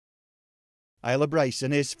Isla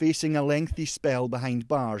Bryson is facing a lengthy spell behind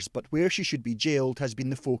bars, but where she should be jailed has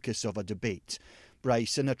been the focus of a debate.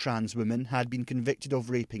 Bryson, a trans woman, had been convicted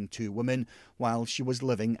of raping 2 women while she was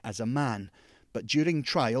living as a man. But during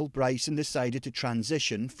trial, Bryson decided to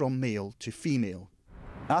transition from male to female.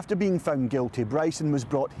 After being found guilty, Bryson was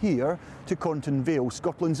brought here to Conton Vale,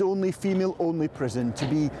 Scotland's only female-only prison, to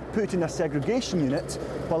be put in a segregation unit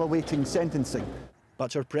while awaiting sentencing.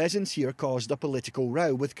 But her presence here caused a political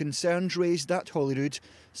row, with concerns raised at Holyrood.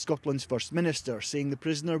 Scotland's First Minister saying the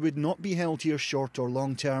prisoner would not be held here short or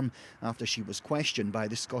long term after she was questioned by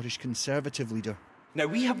the Scottish Conservative leader. Now,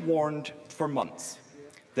 we have warned for months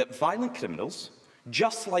that violent criminals,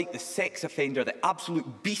 just like the sex offender, the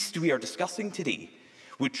absolute beast we are discussing today,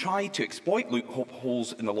 would try to exploit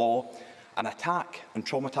loopholes in the law and attack and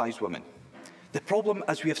traumatise women. The problem,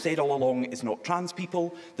 as we have said all along, is not trans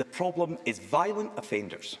people. The problem is violent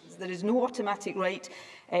offenders. There is no automatic right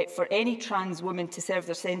for any trans woman to serve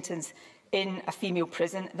their sentence in a female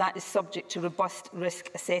prison. That is subject to robust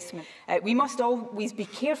risk assessment. We must always be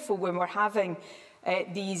careful when we're having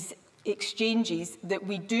these exchanges that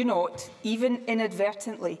we do not, even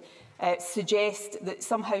inadvertently, suggest that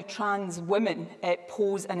somehow trans women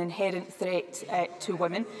pose an inherent threat to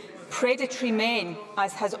women. Predatory men,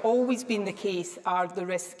 as has always been the case, are the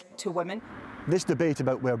risk to women. This debate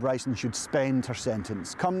about where Bryson should spend her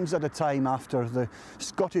sentence comes at a time after the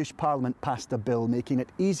Scottish Parliament passed a bill making it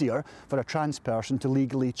easier for a trans person to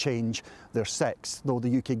legally change their sex, though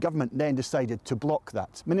the UK government then decided to block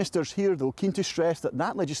that. Ministers here, though, keen to stress that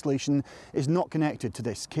that legislation is not connected to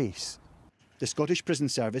this case. The Scottish Prison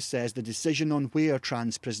Service says the decision on where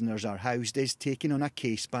trans prisoners are housed is taken on a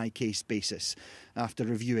case-by-case basis. After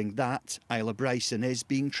reviewing that, Isla Bryson is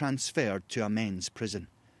being transferred to a men's prison.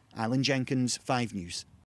 Alan Jenkins, 5 News.